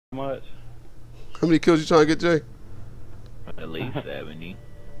much? How many kills you trying to get, Jay? At least 70.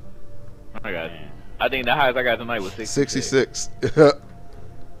 I think the highest I got tonight was 66. And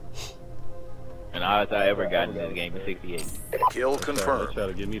the highest I ever got in this game is 68. Kill confirmed. They try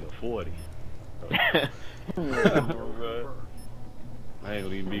to get me to 40. I ain't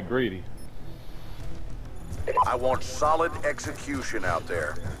gonna even be greedy. I want solid execution out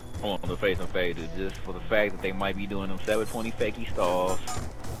there. I want to face some faders just for the fact that they might be doing them 720 fakey stalls.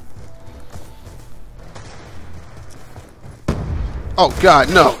 Oh God,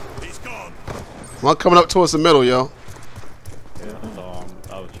 no! I'm coming up towards the middle, yo. Yeah, so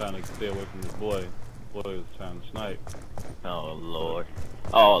I was trying to stay away from this boy. Boy was trying to snipe. Oh Lord.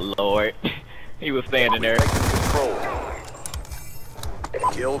 Oh Lord. He was standing there. Control.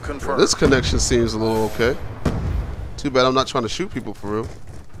 Kill confirmed. This connection seems a little okay. Too bad I'm not trying to shoot people for real.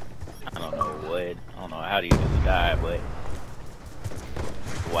 I don't know what. I don't know how these dudes die, but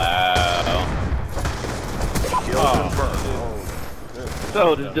wow. Kill confirmed.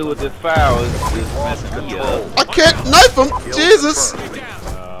 So this dude with this foul is messing me up. I can't knife him! Jesus!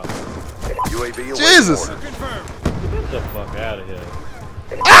 UAV Jesus! Get the fuck out of here.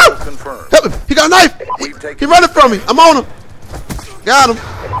 Ow! confirmed. Help him! He got a knife! He running from me! I'm on him! Got him!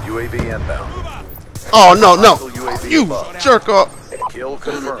 UAV inbound. Oh no, no! UAV You above. jerk off! Kill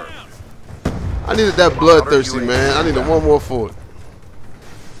confirmed. I needed that bloodthirsty, man. I needed one more for it.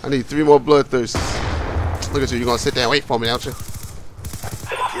 I need 3 more bloodthirsties. Look at you. You gonna sit there and wait for me, don't you?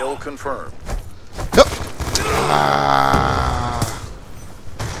 Kill confirmed. Yep. Ah.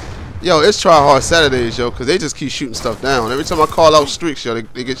 Yo, it's try hard Saturdays, yo, because they just keep shooting stuff down. Every time I call out streaks, yo,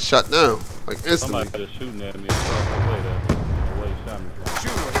 they get shut down. Like instantly. Somebody just shooting at me across the way there. The way he shot me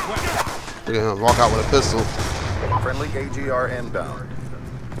from. Look at him walk out with a pistol. Friendly AGR inbound.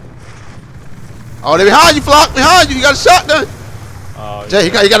 Oh, they behind you, Flock. Behind you. You got a shotgun. Jay, he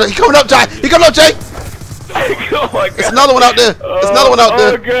coming up, Jay. He coming up, Jay. Oh my God. It's another one out there. It's another one out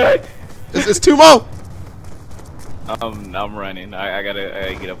there. Oh God. It's 2 more. I'm running. I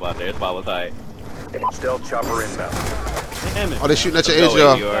gotta get up out there. It's Bob's height. Stealth chopper inbound. Damn it. Oh, they shooting at your Let's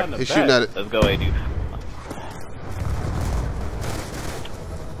go, AGR. AGR. They shooting at it. Let's go, AD.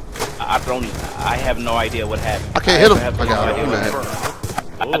 I have no idea what happened. I can't hit him. have I no got idea him. what I'm happened.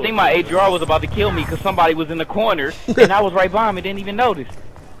 mad. I think my ADR was about to kill me because somebody was in the corner and I was right by him and didn't even notice.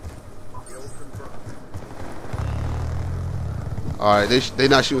 All right, they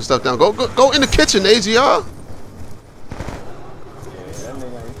not shooting stuff down. Go in the kitchen, AGR.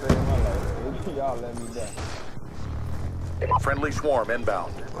 Friendly swarm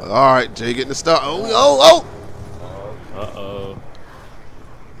inbound. All right, Jay getting the start. Oh. Uh-oh.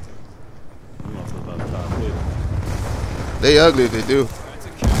 You must have about top 50. They ugly if they do.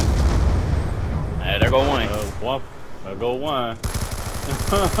 Hey, there go one. There go one.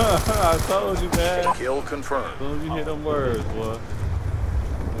 I told you, man. Kill confirmed. As soon as you hear them words, boy.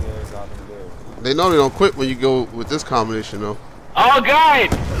 They know they don't quit when you go with this combination, though. Oh God!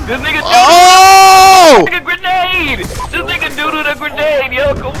 This nigga Oh! a grenade! This nigga doodled a grenade,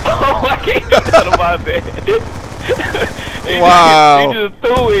 yo! Come on! I can't do that about that. Wow. He just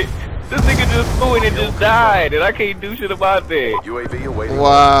threw it. This nigga just threw it and just died, and I can't do shit about that. UAV awaiting.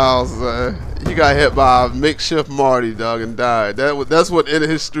 Wow, son. You got hit by a makeshift Marty, dog, and died. That's what ended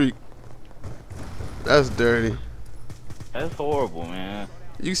his streak. That's dirty. That's horrible, man.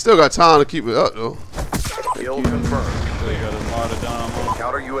 You still got time to keep it up, though. Kill confirmed. So you got a martyrdom.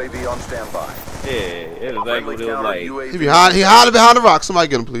 Counter UAV on standby. Yeah, it's exactly Friendly what it was counter like. UAV. He hiding behind the rock. Somebody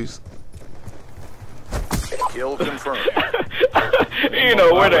get him, please. Kill confirmed. You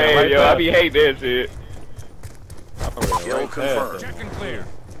know where the hell, yo? I be hating that shit. Kill confirmed.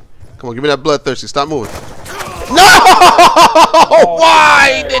 Come on, give me that bloodthirsty. Stop moving. No!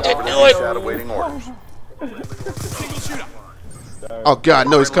 Why did you do it? Shot awaiting orders. Oh God,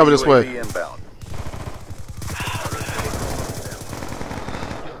 no, he's coming this way. UAV inbound.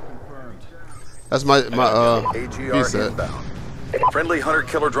 That's my AGR reset. inbound. Friendly hunter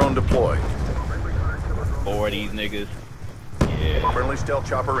killer drone deployed. Four of these niggas. Yeah. Friendly stealth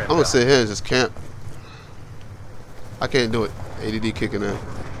chopper inbound. I'm gonna sit here and just camp. I can't do it. ADD kicking in.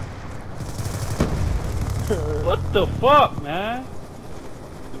 What the fuck, man?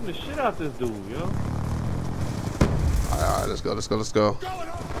 Doing the shit out this dude, yo. Alright, let's go.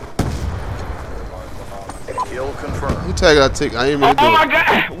 Kill confirmed. Who tag I take? I ain't really do Oh my it.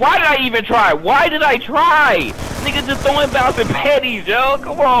 God! Why did I even try? Why did I try? Nigga just throwing bouncing patties, yo.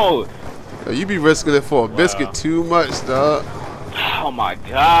 Come on. Yo, you be risking it for a biscuit too much, dog. Oh my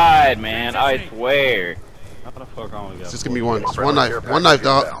God, man! I swear. How the fuck I only got Just give me one. Just Friendly one care knife. One knife,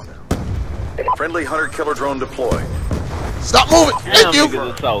 package dog. inbound. Friendly hunter killer drone deployed. Stop moving. Damn, Thank you.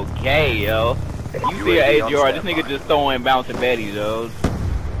 niggas is so gay, yo. You see an AGR, this nigga just throwing bouncing betties, yo.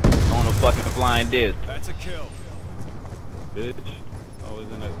 On a fucking flying disc. That's a kill. Bitch. Always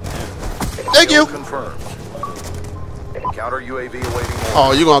in that. Thank Kill you. confirmed. Counter UAV awaiting orders.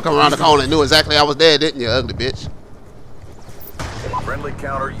 Oh, you gonna come around the corner and knew exactly I was there, didn't you, ugly bitch? Friendly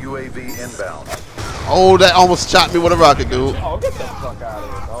counter UAV inbound. Oh, that almost shot me with a rocket, dude. Oh, get the fuck out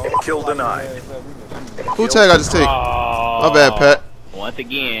of here, dog. Kill denied. Who tag I just take? Oh, My bad, Pat. Once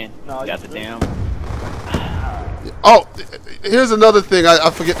again, got the damn. Oh, here's another thing I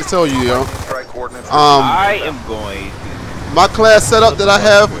forget to tell you, yo. Strike coordinates. I am going My class setup that I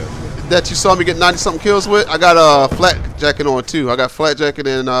have, that you saw me get 90-something kills with, I got a flat jacket on too. I got flat jacket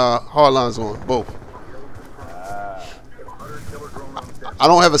and hardlines on, both. I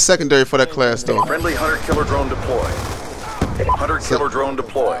don't have a secondary for that class though. Friendly hunter killer drone deployed. Hunter killer drone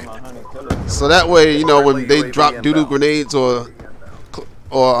deployed. So that way, you know, when they drop doo-doo grenades or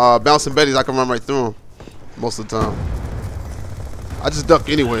bouncing betties, I can run right through them most of the time. I just duck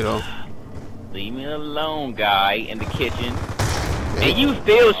anyway though. leave me alone, guy, in the kitchen. And you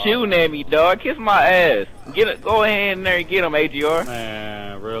still shooting at me, dog. Kiss my ass. Get it. Go ahead in there and get him, AGR.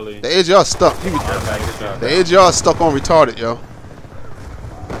 Man, really? The AGR stuck. The AGR stuck on retarded, yo.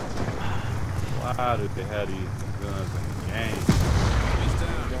 Why did they have these guns in the game?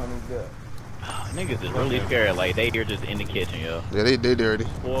 Niggas is really scared. Like, they are just in the kitchen, yo. Yeah, they dirty.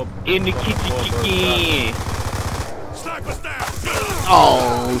 In the kitchen. Snipers down.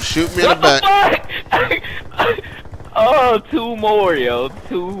 Oh, shoot me in the What back. the fuck? Oh, two more, yo.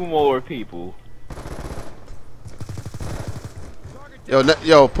 Two more people.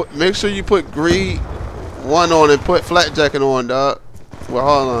 Yo, make sure you put greed 1 on and put flat jacket on, dog. With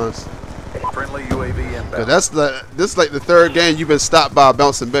hardlines. Friendly UAV inbound. Cause this is like the 3rd game you've been stopped by a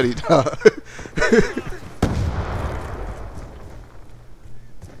bouncing Betty, dog.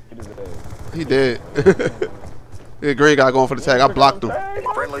 He did. Yeah, green guy going for the tag. I blocked him.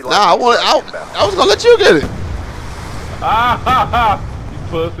 Friendly Nah, I was gonna let you get it. Ah ha ha! You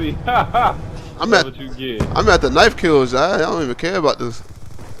pussy! Ha ha! I'm That's at what you get. I'm at the knife kills. I don't even care about the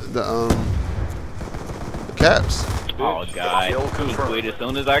caps. Oh, God. He quit as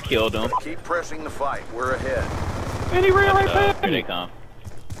soon as I killed him. Keep pressing the fight. We're ahead. And he ran right past Here they me. come.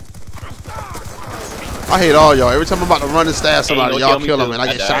 I hate all y'all. Every time I'm about to run and stab somebody, Hey, y'all don't kill kill them me and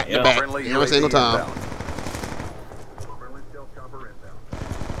I too. get I shot in the died, back Friendly every single UAV time. inbound.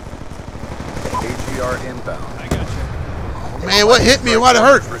 AGR inbound. I got you. Oh, man, what hit me and why'd it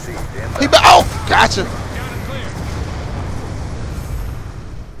hurt? Received He inbound. oh, gotcha. Down and clear.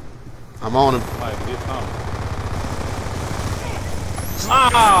 I'm on him. Like, get something.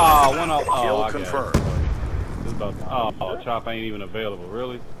 Ah, one off. Oh, Kill I got it. confirmed. This about to, oh, chop ain't even available.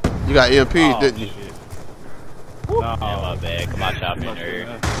 Really? You got EMP, Oh, didn't you? shit. Yeah, No. my bad. Come on, chop in there.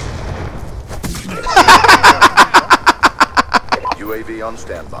 UAV on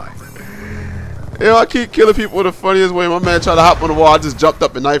standby. Yo, I keep killing people the funniest way. My man tried to hop on the wall. I just jumped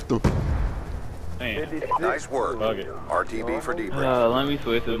up and knifed him. Damn. Nice work. Bug it. RTB for debrief. Let me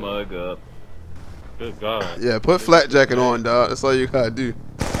switch this mug up. Good God. Yeah, put flat jacket on, dog. That's all you gotta do.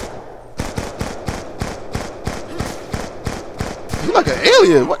 He like an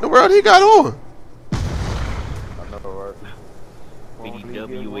alien. What in the world he got on?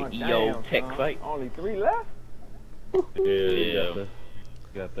 BDW with EO Tech Fight. Only 3 left? Yeah, Yeah.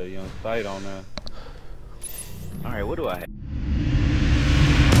 got the young sight on there. Alright, what do I have?